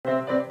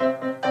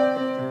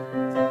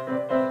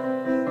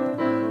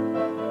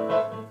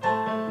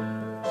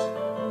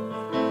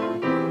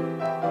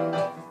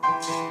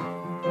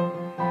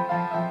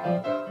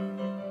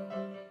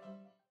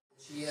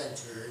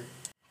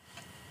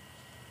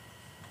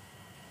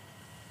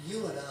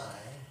You and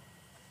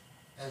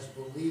I, as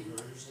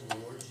believers in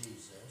the Lord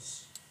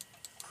Jesus,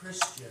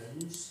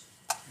 Christians,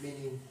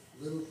 meaning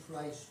little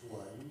Christ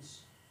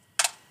ones,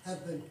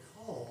 have been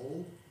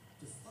called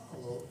to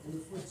follow in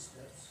the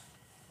footsteps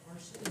of our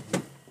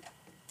Savior.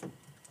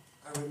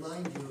 I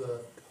remind you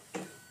of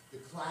the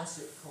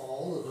classic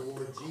call of the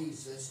Lord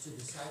Jesus to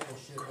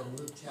discipleship in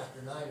Luke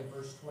chapter 9 and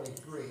verse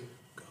 23.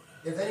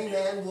 If any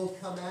man will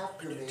come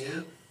after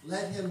me,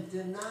 let him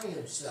deny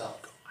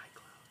himself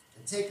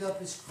and take up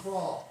his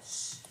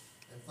cross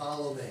and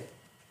follow me.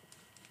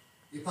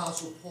 The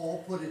Apostle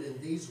Paul put it in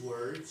these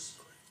words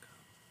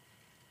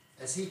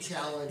as he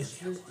challenged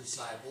his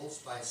disciples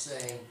by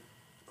saying,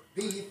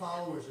 "Be ye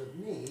followers of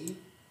me,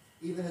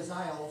 even as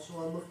I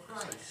also am of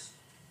Christ."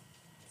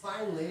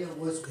 Finally, it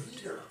was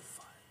Peter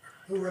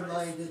who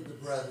reminded the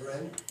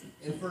brethren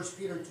in 1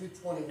 Peter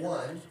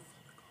 2:21,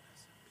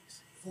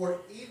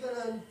 "For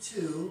even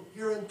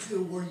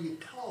hereunto were ye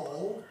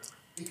called,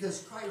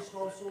 because Christ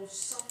also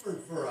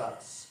suffered for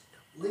us,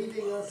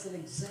 leaving us an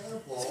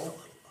example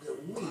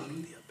that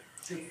we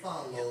should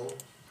follow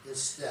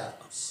his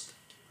steps."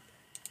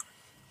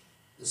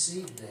 This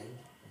evening,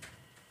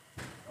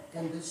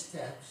 in this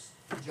text,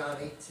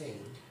 John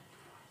 18,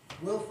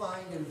 we'll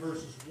find in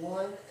verses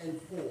 1 and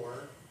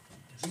 4,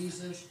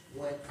 Jesus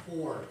went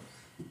forth.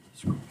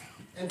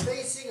 And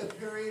facing a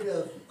period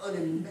of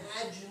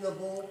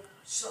unimaginable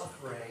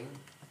suffering,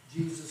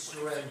 Jesus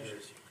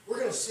surrendered. We're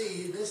going to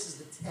see, this is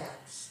the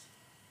text,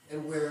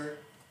 and where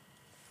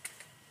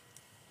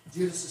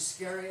Judas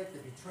Iscariot, the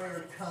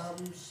betrayer,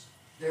 comes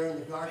there in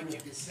the Garden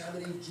of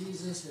Gethsemane.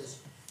 Jesus has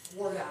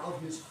poured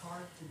out his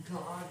heart to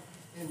God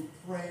in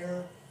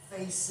prayer,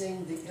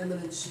 facing the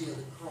imminency of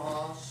the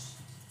cross.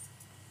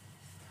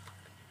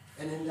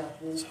 And in that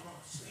whole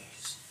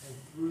process,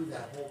 and through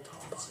that whole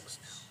process,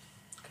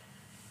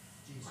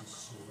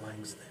 Jesus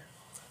surrendered.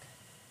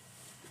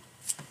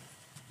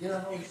 You know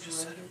how he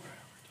surrendered?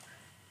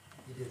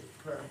 He did it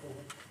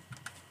prayerfully,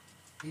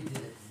 he did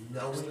it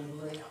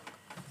knowingly,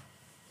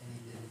 and he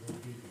did it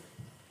obediently.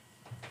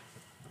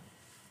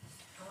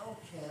 How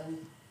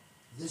can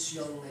this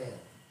young man,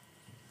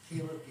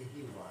 Caleb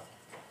Gehiwa,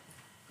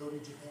 go to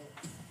Japan?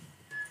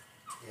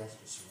 He has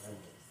to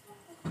surrender.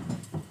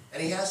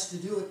 And he has to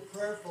do it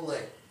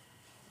prayerfully.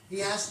 He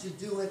has to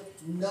do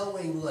it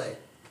knowingly.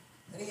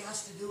 And he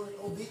has to do it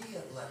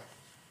obediently.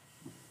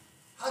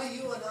 How do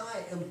you and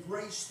I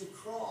embrace the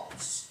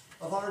cross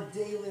of our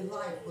daily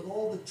life with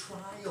all the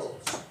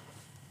trials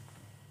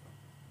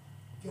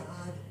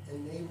God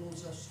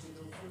enables us to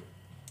go through?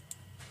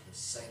 The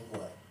same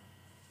way,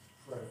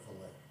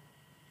 prayerfully,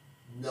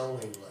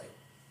 knowingly,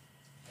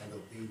 and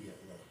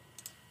obediently.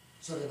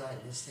 So tonight,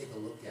 let's take a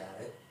look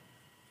at it.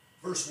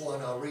 Verse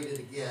 1, I'll read it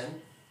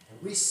again.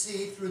 And we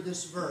see through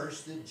this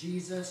verse that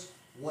Jesus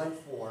went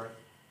forth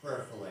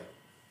prayerfully.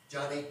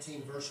 John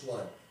 18, verse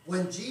 1.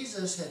 When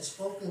Jesus had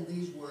spoken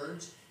these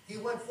words, he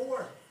went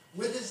forth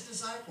with his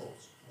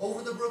disciples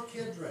over the brook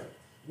Kidron,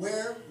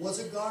 where was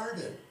a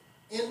garden,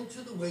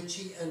 into the which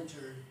he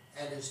entered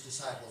and his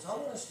disciples. I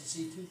want us to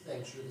see two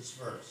things through this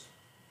verse.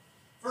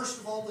 First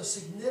of all, the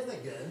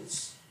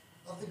significance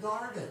of the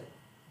garden.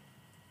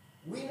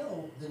 We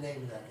know the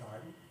name of that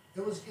garden.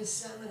 It was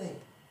Gethsemane.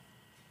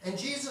 And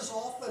Jesus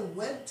often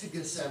went to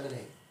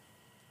Gethsemane,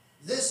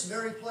 this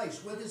very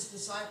place, with his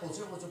disciples.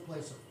 It was a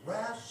place of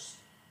rest.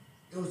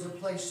 It was a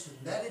place to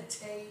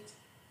meditate.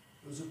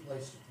 It was a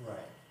place to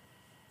pray.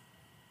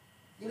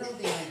 You know,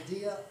 the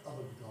idea of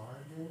a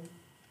garden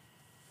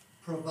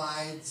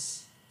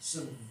provides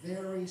some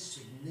very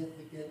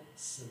significant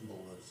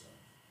symbolism.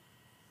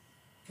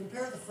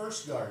 Compare the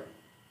first garden,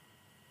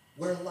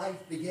 where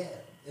life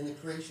began in the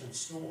creation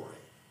story,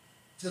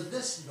 to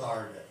this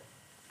garden,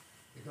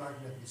 the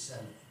Garden of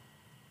Gethsemane.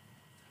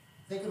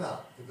 Think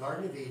about the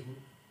Garden of Eden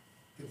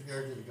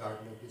compared to the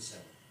Garden of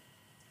Gethsemane.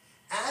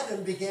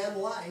 Adam began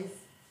life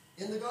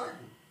in the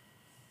garden.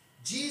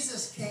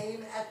 Jesus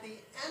came at the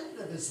end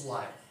of his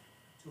life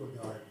to a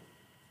garden.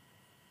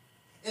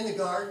 In the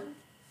Garden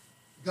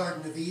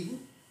of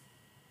Eden,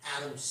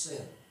 Adam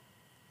sinned.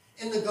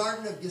 In the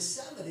Garden of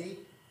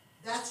Gethsemane,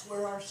 that's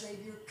where our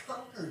Savior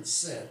conquered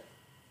sin.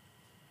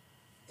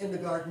 In the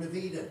Garden of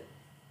Eden,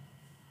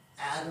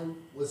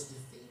 Adam was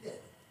defeated.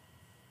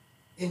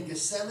 In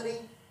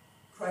Gethsemane,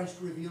 Christ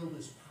revealed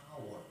his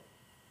power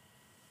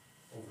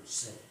over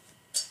sin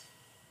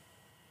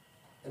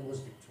and was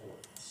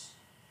victorious.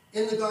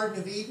 In the Garden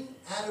of Eden,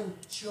 Adam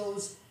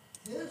chose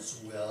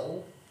his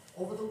will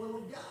over the will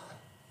of God.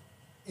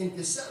 In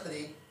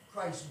Gethsemane,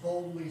 Christ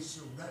boldly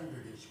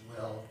surrendered his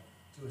will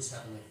to his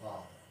heavenly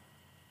Father.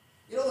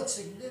 You know, it's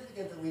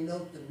significant that we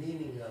note the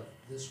meaning of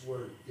this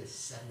word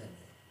Gethsemane.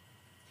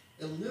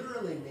 It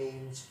literally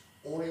means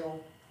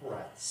oil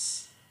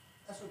press.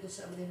 That's what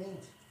Gethsemane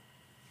means.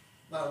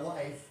 My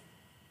wife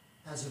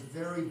has a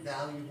very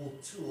valuable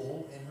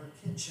tool in her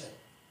kitchen.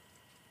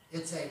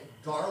 It's a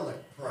garlic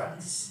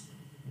press,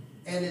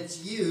 and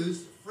it's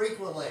used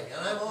frequently.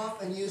 And I'm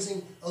often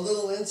using a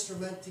little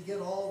instrument to get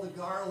all the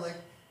garlic,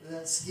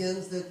 the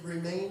skins that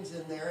remains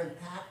in there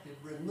impacted,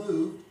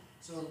 removed,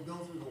 so it'll go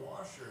through the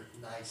washer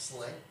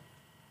nicely.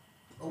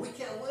 But we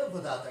can't live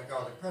without that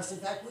garlic press. In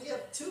fact, we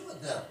have 2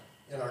 of them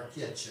in our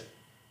kitchen.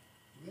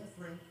 Do we have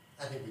 3?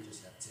 I think we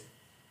just have 2.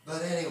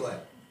 But anyway,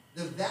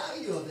 the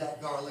value of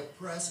that garlic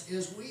press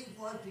is we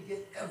want to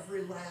get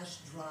every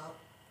last drop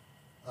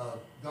of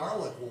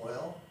garlic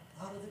oil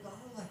out of the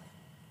garlic.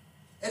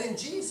 And in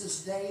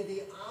Jesus' day,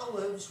 the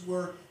olives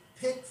were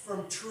picked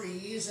from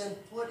trees and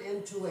put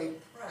into a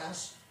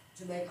press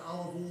to make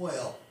olive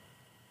oil.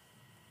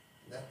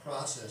 That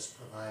process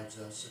provides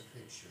us a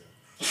picture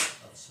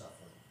of suffering.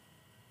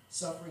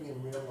 Suffering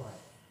in real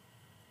life,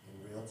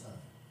 in real time.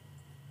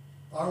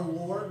 Our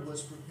Lord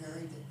was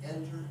preparing to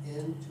enter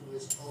into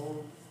his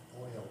own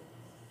oil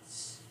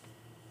press.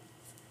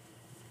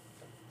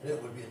 And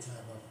it would be a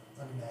time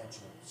of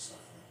unimaginable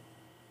suffering.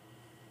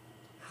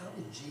 How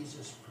did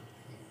Jesus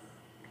prepare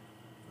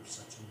for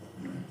such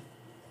a moment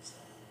as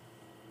that?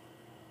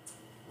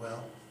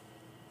 Well,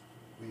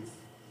 we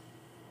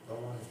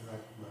don't want to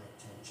direct my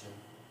attention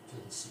to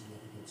the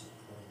significance of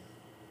prayer.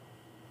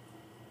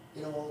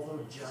 You know,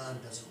 although John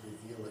doesn't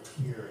reveal it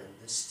here in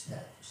this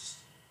text,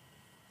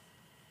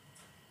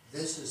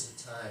 this is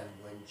the time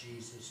when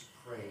Jesus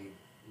prayed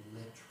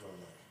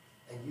literally.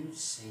 And you've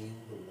seen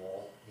the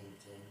wall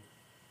painting.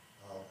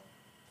 I'll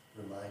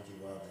remind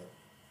you of it.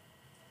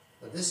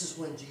 But this is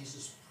when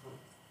Jesus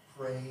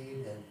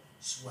prayed and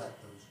sweat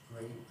those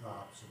great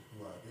drops of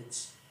blood.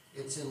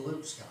 It's in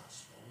Luke's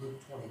Gospel,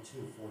 Luke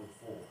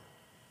 22:44.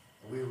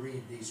 And we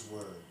read these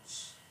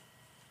words.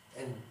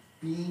 And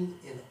being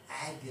in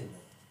agony,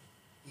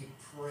 he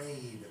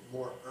prayed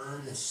more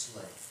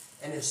earnestly,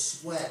 and his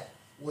sweat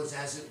was,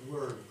 as it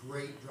were,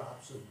 great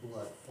drops of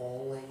blood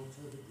falling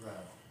to the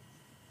ground.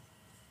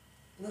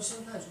 You know,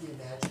 sometimes we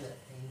imagine that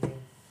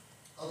painting.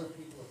 Other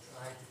people have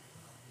tried to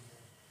copy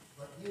it,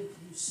 but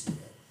you see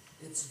it.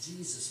 It's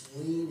Jesus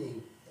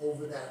leaning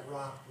over that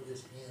rock with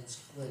his hands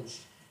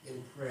clenched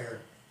in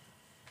prayer.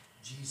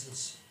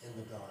 Jesus in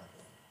the garden.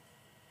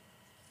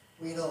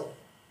 Well, you know,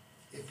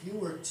 if you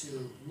were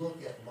to look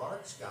at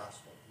Mark's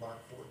Gospel, Mark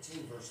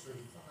 14, verse 35,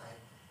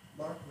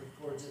 Mark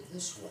records it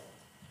this way.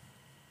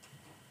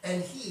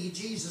 And he,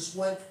 Jesus,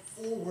 went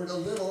forward a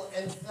little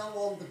and fell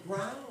on the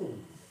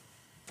ground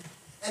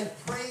and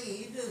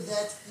prayed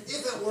that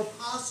if it were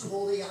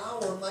possible, the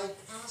hour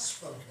might pass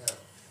from him.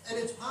 And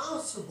it's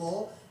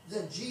possible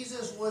that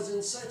Jesus was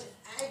in such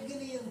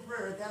agony in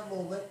prayer at that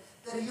moment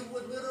that he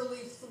would literally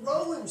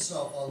throw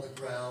himself on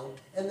the ground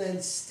and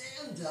then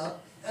stand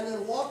up and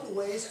then walk a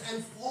ways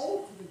and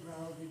fall to the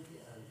ground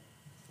again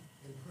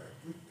in prayer,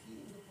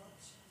 repeating the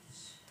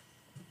process.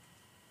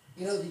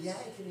 You know, the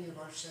agony of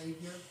our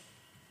Savior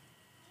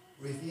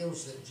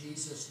reveals that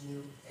Jesus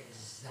knew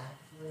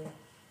exactly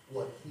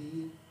what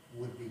he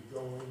would be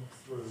going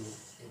through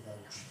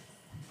eventually.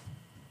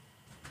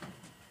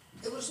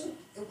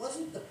 It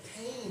wasn't the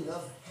pain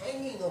of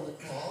hanging on the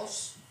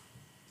cross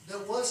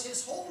that was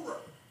his horror,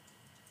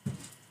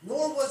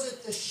 nor was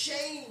it the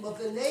shame of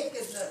the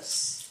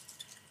nakedness,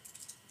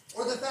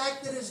 or the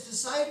fact that his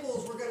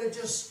disciples were going to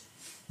just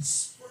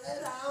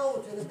spread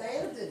out and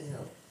abandon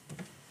him.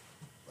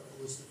 But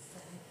it was the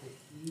fact that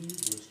he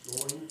was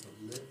going to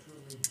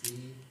literally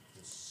be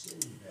the sin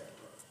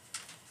bearer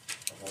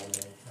of all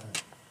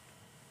mankind.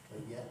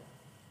 But yet,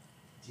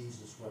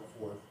 Jesus went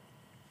forth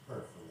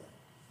prayerfully.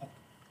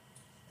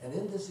 And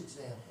in this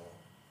example,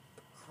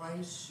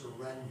 Christ's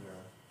surrender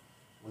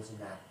was an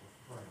act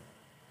of prayer.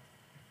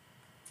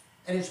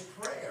 And his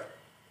prayer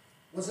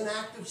was an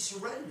act of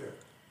surrender.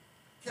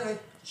 Can I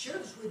share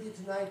this with you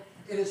tonight?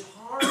 It is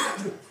hard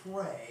to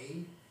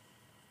pray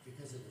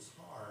because it is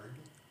hard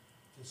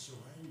to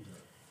surrender.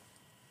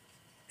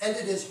 And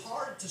it is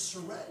hard to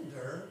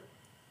surrender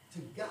to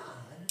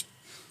God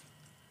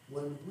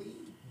when we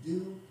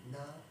do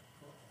not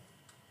pray.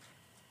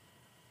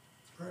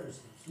 Prayer is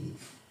the key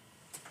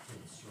to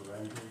the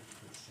surrendered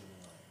Christian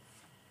life.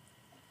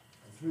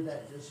 And through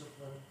that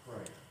discipline of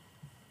prayer,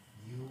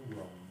 you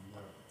will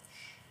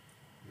nourish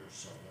your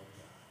soul of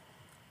God.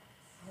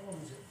 How long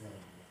has it been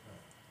in your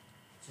prayer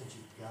since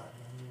you've gotten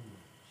on your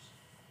knees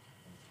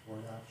and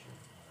poured out your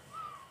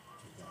heart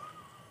to God?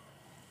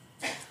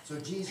 So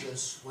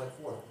Jesus went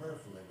forth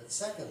prayerfully. But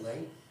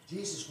secondly,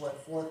 Jesus went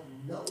forth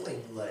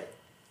knowingly.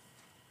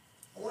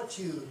 I want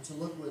you to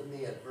look with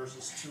me at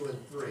verses 2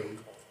 and 3.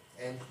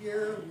 And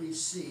here we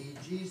see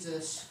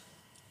Jesus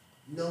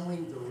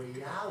knowing the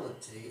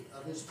reality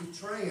of his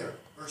betrayer.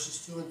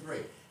 Verses 2 and 3.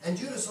 And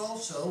Judas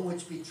also,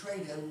 which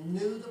betrayed him,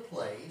 knew the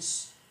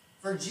place,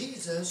 for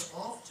Jesus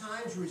oft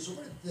times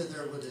resorted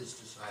thither with his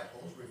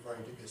disciples,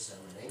 referring to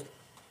Gethsemane.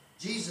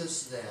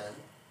 Judas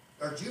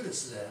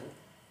then,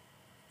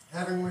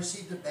 having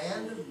received a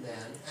band of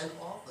men and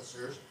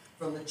officers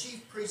from the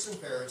chief priests and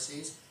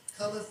Pharisees,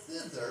 cometh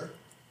thither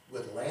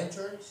with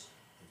lanterns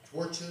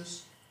and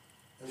torches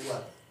and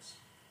weapons.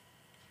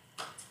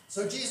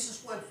 So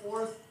Jesus went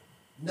forth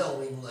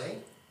knowingly.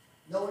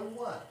 Knowing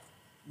what?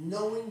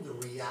 Knowing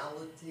the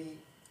reality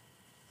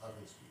of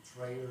his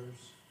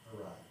betrayer's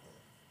arrival.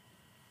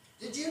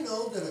 Did you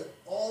know that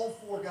all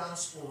 4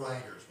 gospel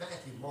writers,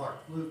 Matthew, Mark,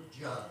 Luke,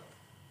 John,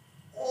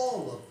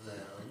 all of them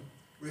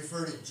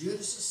refer to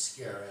Judas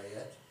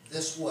Iscariot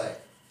this way,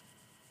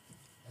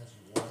 as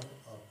one of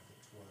the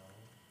 12.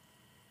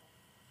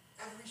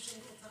 Every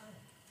single time.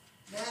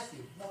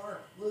 Matthew,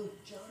 Mark,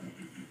 Luke, John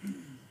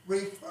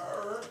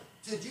refer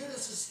to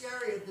Judas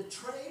Iscariot, the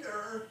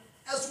traitor,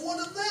 as one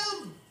of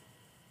them.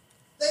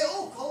 They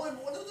all call him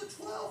one of the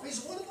 12.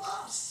 He's one of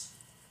us.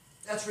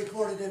 That's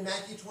recorded in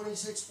Matthew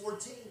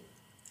 26:14.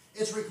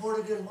 It's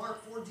recorded in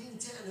Mark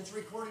 14:10. It's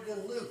recorded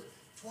in Luke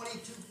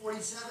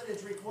 22:47.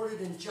 It's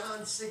recorded in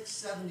John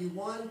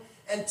 6:71.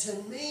 And to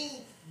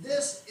me,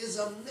 this is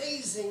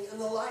amazing in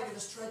the light of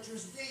his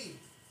treacherous deed.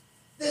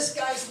 This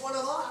guy's one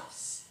of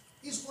us.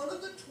 He's one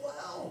of the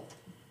 12.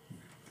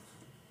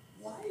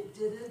 Why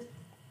didn't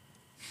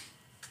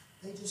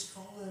they just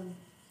call him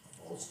a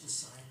false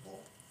disciple?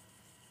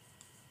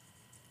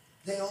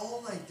 They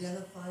all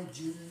identify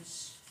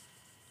Judas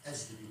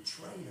as the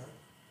betrayer,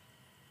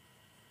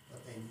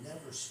 but they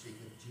never speak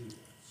of Judas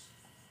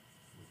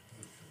with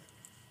hatred.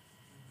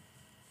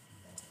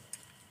 Never.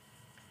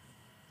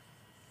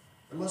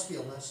 There must be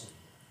a lesson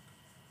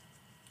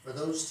here. For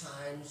those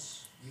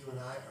times, you and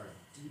I are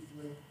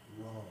deeply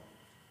wronged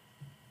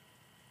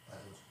by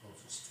those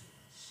closest to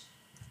us.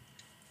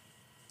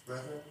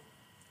 Brethren,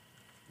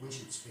 we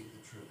should speak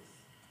the truth,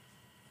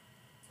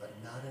 but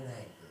not in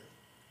anger,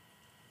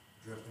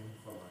 dripping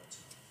from our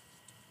tongue.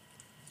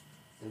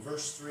 In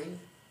verse 3,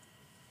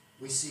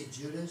 we see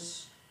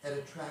Judas had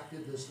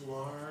attracted this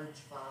large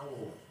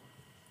following.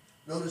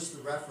 Notice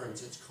the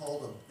reference. It's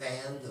called a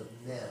band of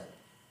men.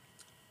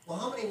 Well,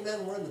 how many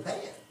men were in the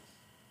band?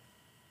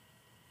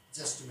 It's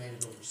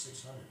estimated over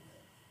 600 men.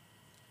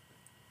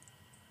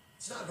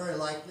 It's not very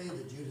likely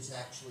that Judas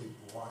actually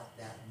brought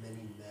that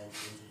many men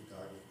into the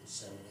Garden of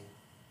Gethsemane.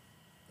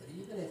 But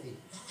even if he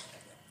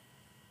had,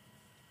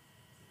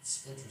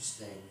 it's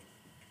interesting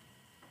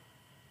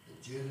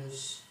that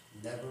Judas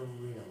never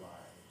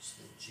realized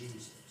that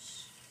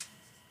Jesus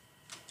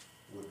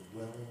would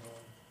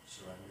willingly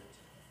surrender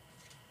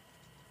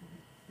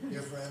to him.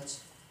 Dear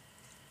friends,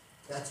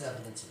 that's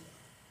evidence enough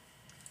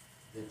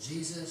that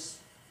Jesus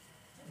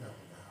had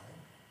nothing to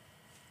hide.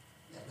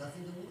 He had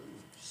nothing to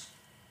lose.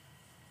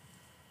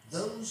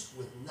 Those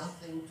with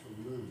nothing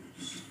to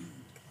lose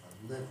are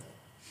living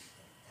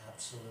in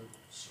absolute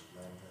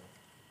surrender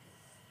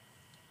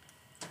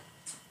to God.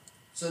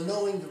 So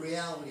knowing the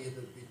reality of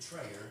the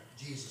betrayer,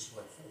 Jesus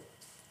went forth.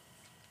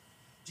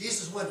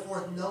 Jesus went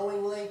forth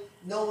knowingly,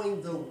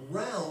 knowing the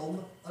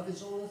realm of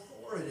his own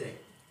authority.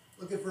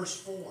 Look at verse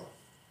 4.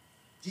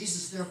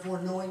 Jesus, therefore,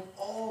 knowing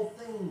all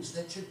things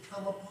that should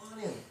come upon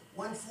him,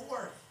 went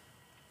forth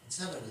and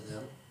said unto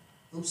them,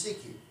 Whom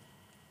seek you?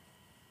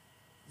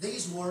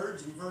 These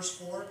words in verse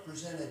 4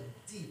 present a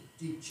deep,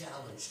 deep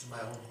challenge to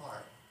my own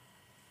heart.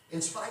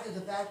 In spite of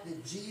the fact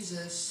that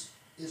Jesus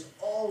is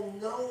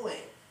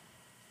all-knowing,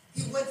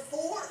 he went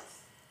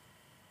forth.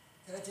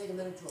 Can I take a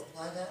minute to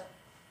apply that?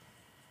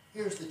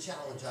 Here's the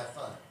challenge I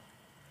find.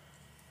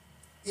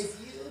 If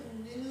you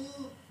knew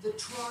the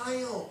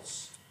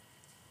trials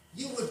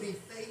you would be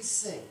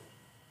facing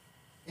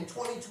in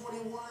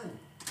 2021,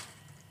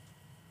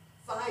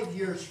 5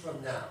 years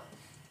from now,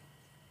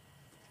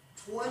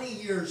 20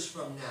 years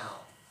from now,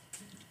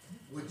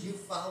 would you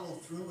follow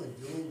through in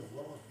doing the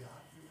will of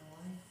God for your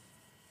life?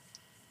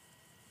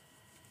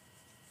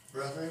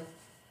 Brethren,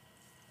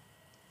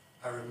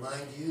 I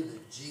remind you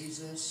that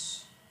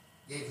Jesus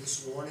gave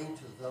this warning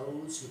to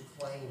those who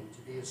claim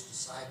to be his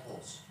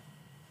disciples.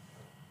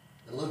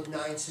 In Luke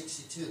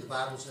 9:62, the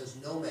Bible says,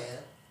 No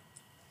man,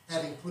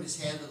 having put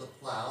his hand to the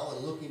plow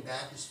and looking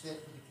back, is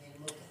fit for the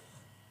kingdom of God.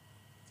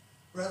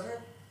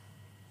 Brethren,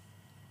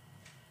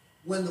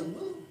 when the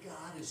will of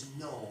God is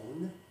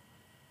known,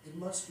 it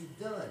must be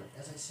done,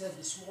 as I said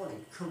this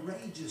morning,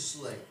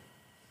 courageously.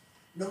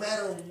 No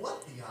matter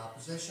what the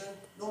opposition,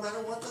 no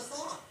matter what the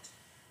thought.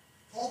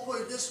 Paul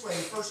put it this way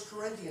in 1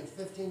 Corinthians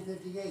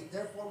 15:58.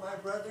 Therefore, my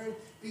brethren,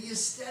 be ye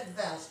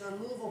steadfast,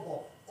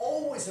 unmovable,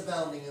 always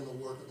abounding in the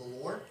work of the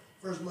Lord,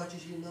 for as much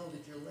as you know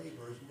that your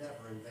labor is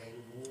never in vain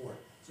in the Lord.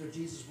 So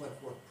Jesus went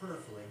forth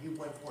perfectly. He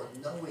went forth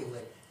knowingly.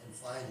 And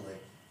finally,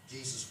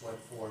 Jesus went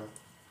forth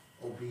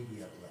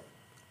obediently.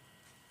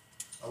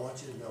 I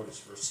want you to notice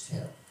verse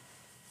 10.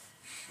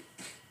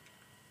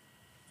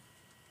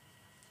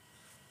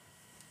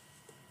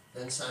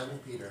 Then Simon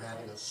Peter,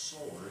 having a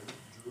sword,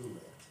 drew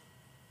it,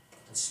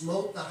 and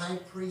smote the high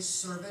priest's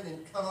servant,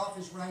 and cut off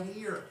his right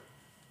ear.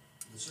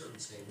 The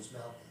servant's name was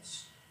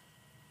Malchus.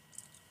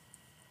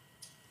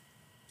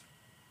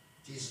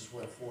 Jesus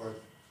went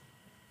forth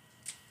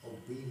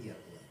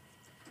obediently,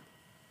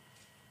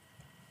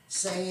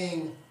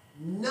 saying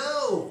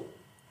no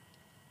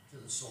to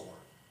the sword.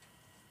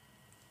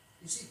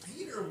 You see,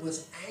 Peter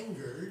was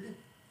angered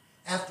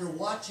after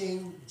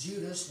watching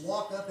Judas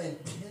walk up and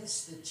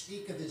kiss the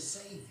cheek of his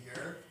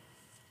Savior.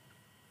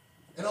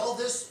 And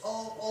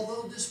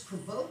although this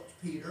provoked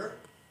Peter,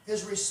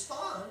 his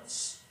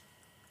response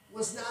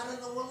was not in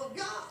the will of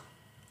God.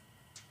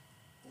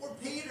 Poor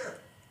Peter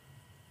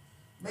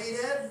made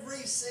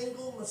every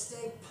single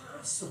mistake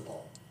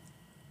possible.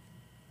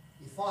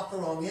 He fought the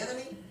wrong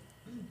enemy.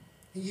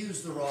 He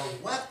used the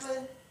wrong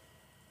weapon.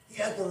 He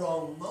had the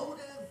wrong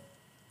motive.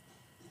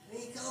 And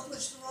he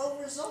accomplished the wrong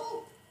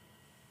result.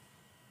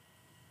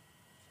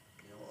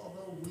 You know,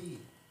 although we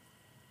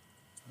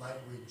might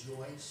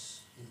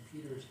rejoice in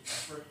Peter's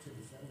effort to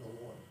defend the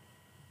Lord,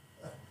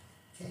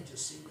 can't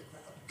just see the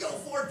crowd. Go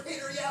for it,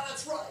 Peter. Yeah,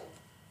 that's right.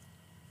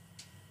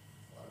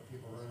 A lot of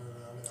people running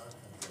around in our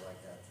country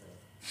like that today.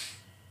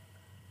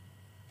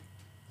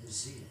 His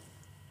zeal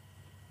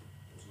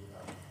was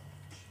without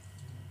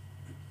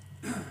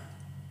knowledge.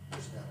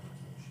 Here's an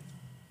application.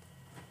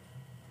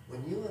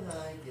 When you and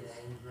I get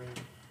angry,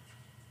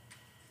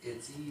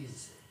 it's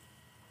easy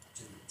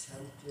to be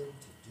tempted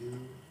to do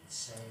and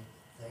say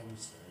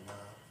things that are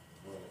not in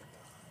the will of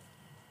God,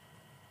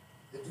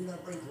 that do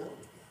not bring glory to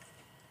God.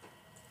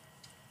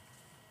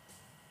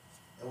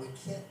 And we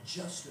can't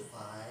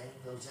justify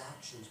those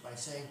actions by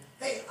saying,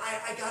 hey,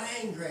 I got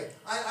angry.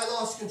 I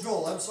lost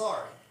control. I'm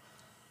sorry.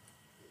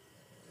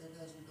 It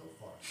doesn't go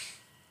far.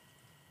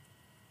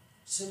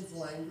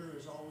 Sinful anger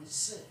is always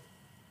sin.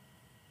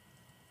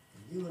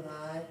 And you and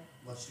I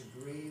must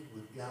agree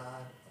with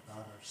God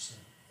about our sin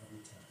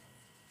every time.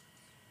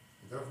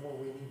 And therefore,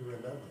 we need to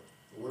remember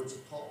the words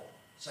of Paul,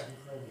 2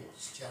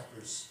 Corinthians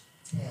chapters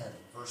 10,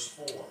 verse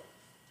 4.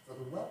 For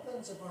the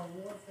weapons of our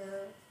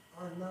warfare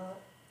are not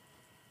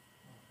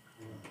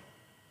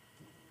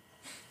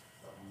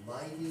but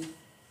mighty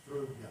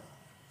through God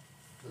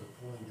to the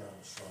pulling down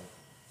of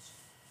strongholds.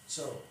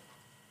 So,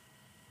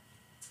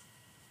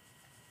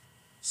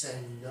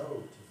 saying no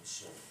to the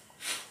sword.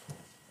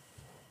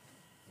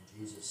 And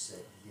Jesus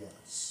said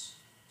yes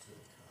to the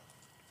cup.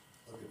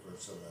 Look at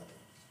verse 11.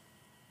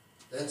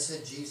 Then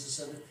said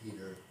Jesus unto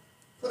Peter,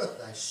 put up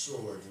thy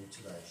sword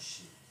into thy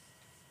sheath.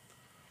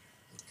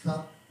 The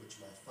cup which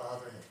my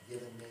Father hath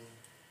given me,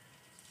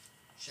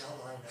 shall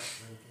I not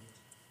drink it?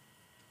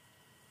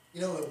 You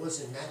know, it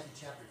was in Matthew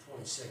chapter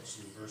 26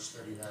 and verse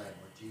 39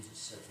 where Jesus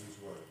said these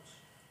words,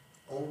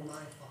 O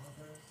my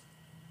Father,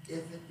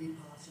 if it be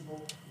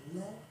possible,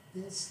 let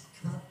this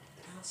cup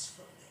pass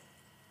from me.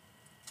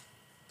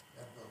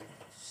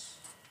 Nevertheless,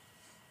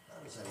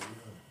 not as I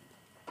will,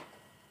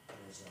 but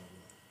as I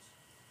will.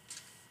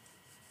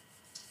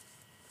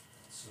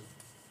 So,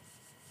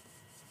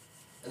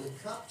 and the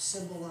cup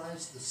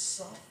symbolized the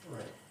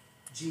suffering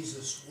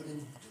Jesus would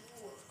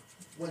endure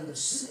when the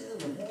sin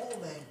of all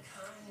mankind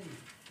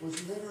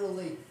was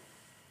literally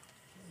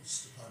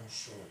placed upon his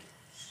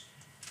shoulders.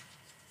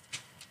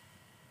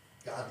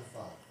 God the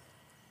Father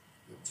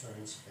would turn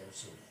his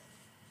face away.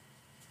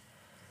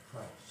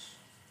 Christ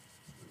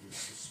would be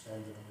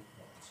suspended on the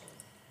cross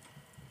alone.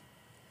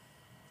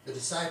 The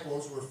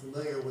disciples were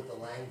familiar with the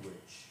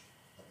language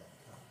of that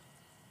cup.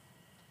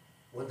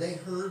 When they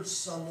heard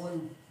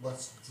someone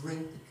must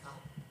drink the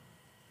cup,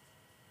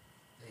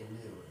 they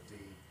knew it would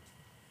be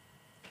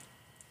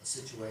a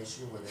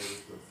situation where they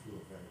would go through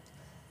a very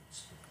bad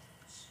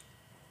experience.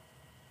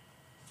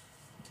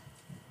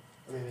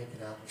 Let me make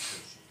an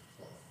application to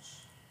close.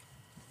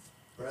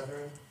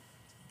 Brethren,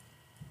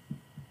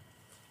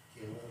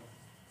 Caleb,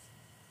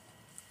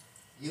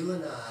 you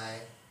and I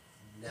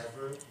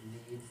never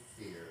need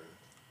fear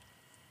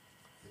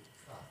the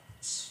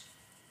cups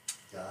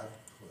God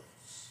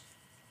puts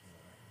in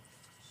our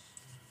hands.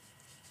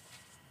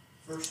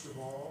 First of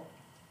all,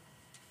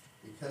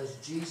 because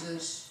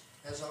Jesus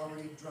has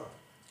already drunk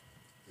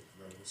the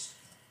greatest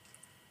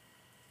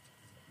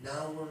cup.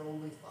 Now we're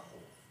only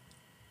following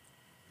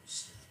his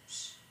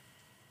steps.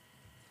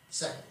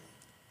 Secondly,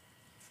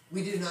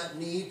 we do not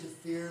need to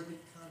fear the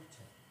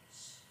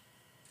contents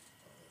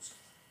of those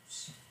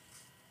cups,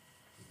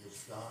 because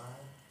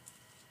God,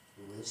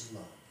 who is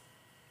love,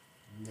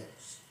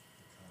 mixed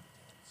the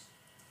contents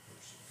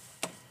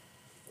personally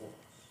for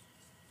us.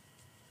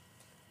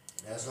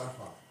 And as our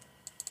Father,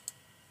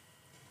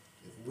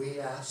 if we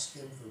ask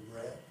him for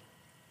bread,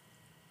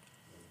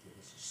 he'll give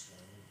us a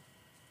stone.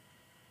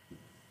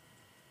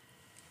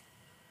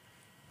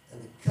 And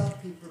the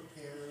cup he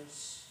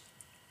prepares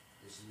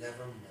is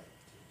never meant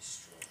to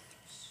destroy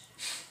us.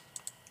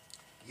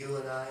 You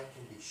and I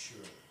can be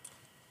sure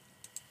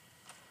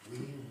we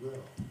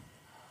will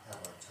have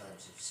our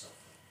times of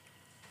suffering.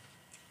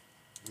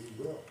 We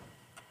will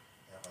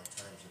have our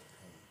times of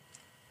pain.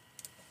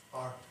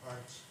 Our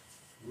hearts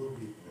will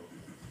be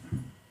broken.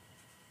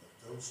 But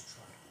those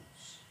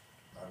trials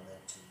are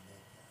meant to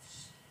make us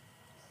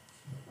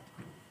like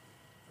him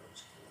for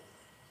his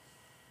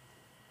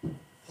glory.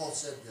 Paul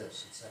said this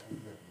in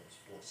 2 Corinthians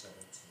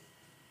 4:17.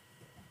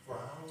 For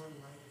our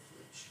light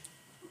affliction,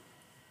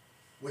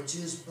 which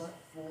is but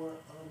for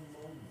a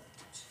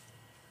moment,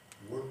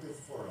 worketh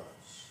for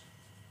us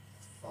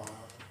far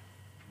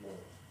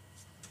more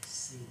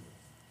exceeding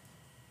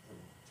and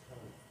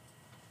eternal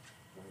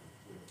weight of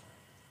glory.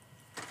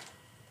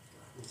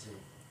 God is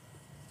able.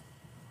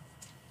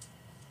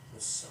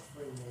 The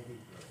suffering may be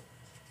great,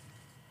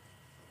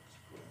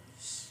 but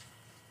his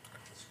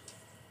grace is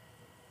greater.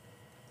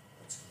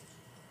 Let's go to the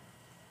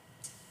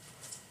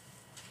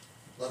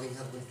Lord. Loving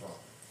Heavenly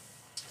Father,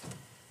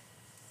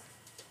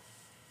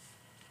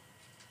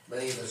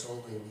 many of us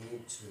only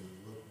need to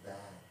look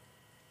back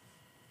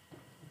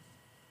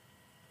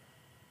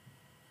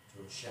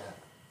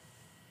shadow.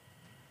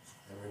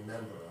 And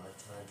remember our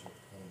times of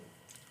pain,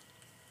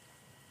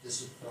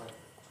 disappointment,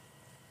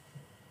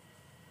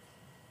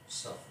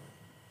 suffering.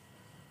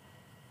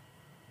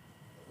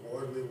 But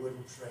Lord, we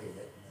wouldn't trade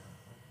it now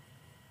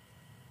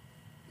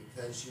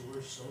because you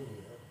were so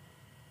near.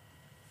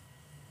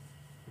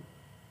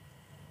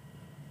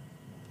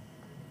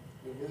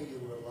 We knew you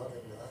were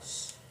loving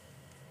us.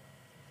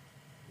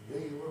 We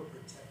knew you were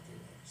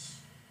protecting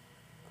us.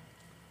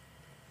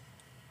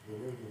 We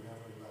knew you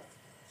never left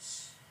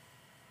us.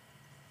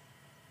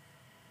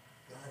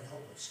 God,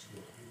 help us to be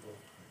a people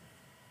of prayer.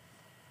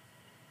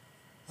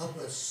 Help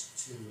us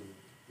to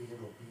be an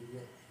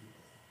obedient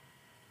people.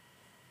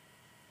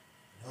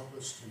 And help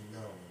us to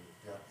know in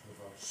the depth of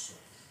our soul,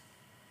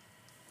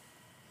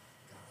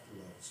 God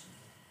loves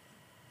me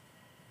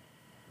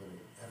with an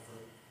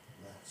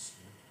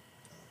everlasting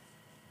love.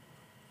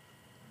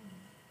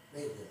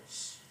 May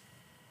this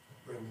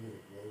bring you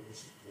the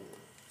greatest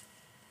glory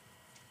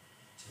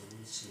till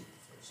we see you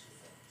face to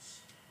face.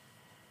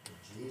 In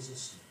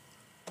Jesus' name.